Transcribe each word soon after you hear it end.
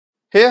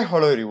Hey,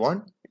 hello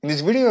everyone. In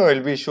this video, I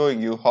will be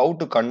showing you how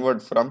to convert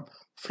from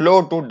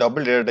float to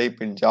double data type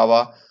in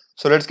Java.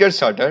 So let's get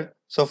started.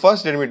 So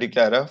first, let me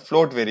declare a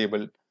float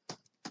variable.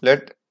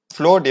 Let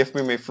float f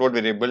be my float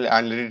variable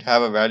and let it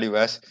have a value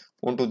as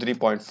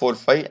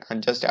 123.45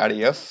 and just add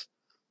a f.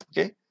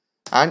 Okay.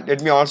 And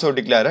let me also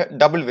declare a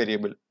double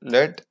variable.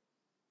 Let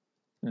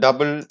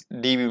double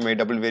d be my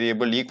double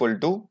variable equal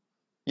to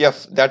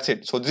f. That's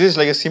it. So this is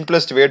like a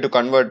simplest way to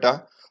convert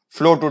a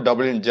float to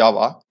double in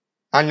Java.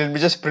 And let me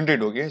just print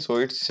it. Okay, so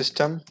it's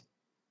system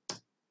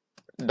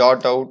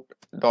dot out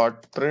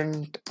dot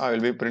print. I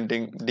will be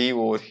printing d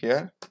over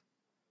here.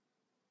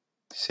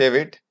 Save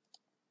it,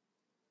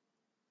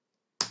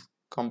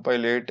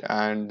 compile it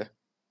and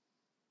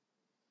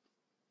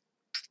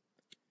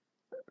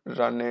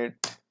run it.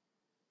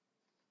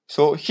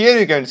 So here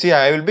you can see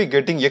I will be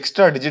getting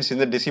extra digits in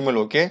the decimal.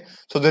 Okay,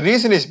 so the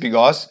reason is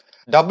because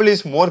double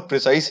is more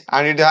precise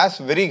and it has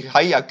very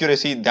high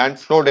accuracy than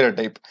float data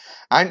type.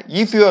 And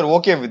if you are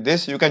okay with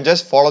this, you can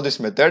just follow this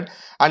method.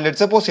 And let's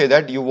suppose say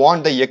that you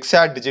want the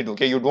exact digit.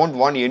 Okay, you don't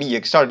want any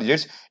extra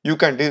digits. You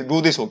can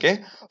do this.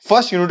 Okay,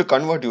 first you need to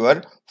convert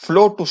your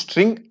float to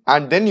string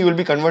and then you will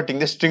be converting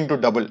the string to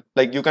double.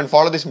 Like you can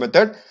follow this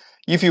method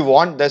if you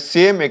want the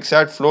same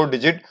exact float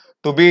digit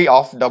to be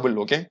of double.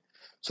 Okay,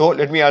 so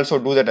let me also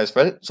do that as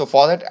well. So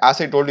for that,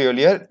 as I told you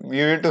earlier, we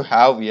need to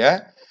have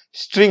a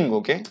string.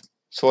 Okay,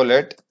 so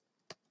let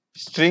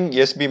string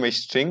s be my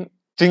string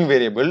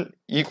variable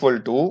equal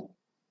to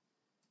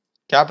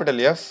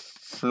capital F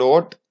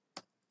float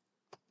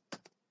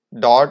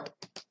dot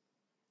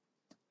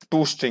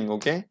to string.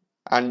 Okay,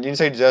 and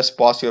inside just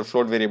pass your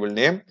float variable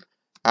name.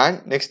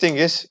 And next thing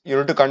is you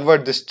need to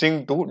convert the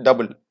string to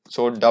double.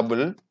 So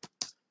double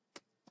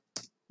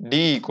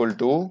d equal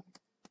to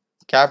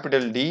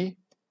capital D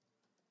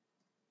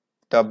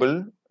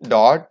double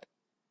dot,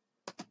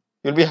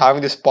 you'll be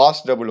having this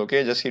pass double.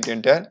 Okay, just hit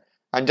enter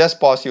and just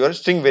pass your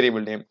string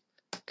variable name.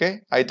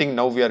 Okay, I think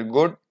now we are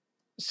good.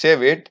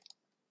 Save it,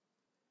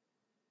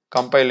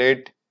 compile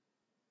it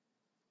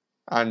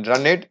and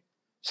run it.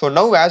 So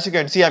now as you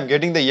can see, I'm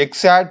getting the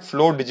exact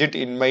float digit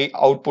in my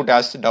output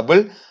as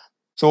double.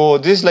 So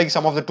this is like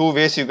some of the two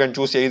ways you can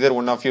choose either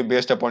one of you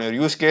based upon your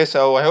use case.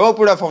 So I hope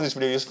you have found this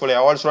video useful. I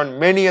have also run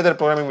many other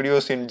programming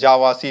videos in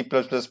Java, C++,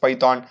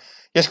 Python,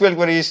 SQL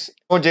queries,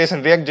 Node.js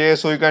and React.js.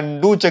 So you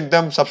can do check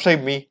them,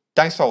 subscribe me.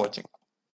 Thanks for watching.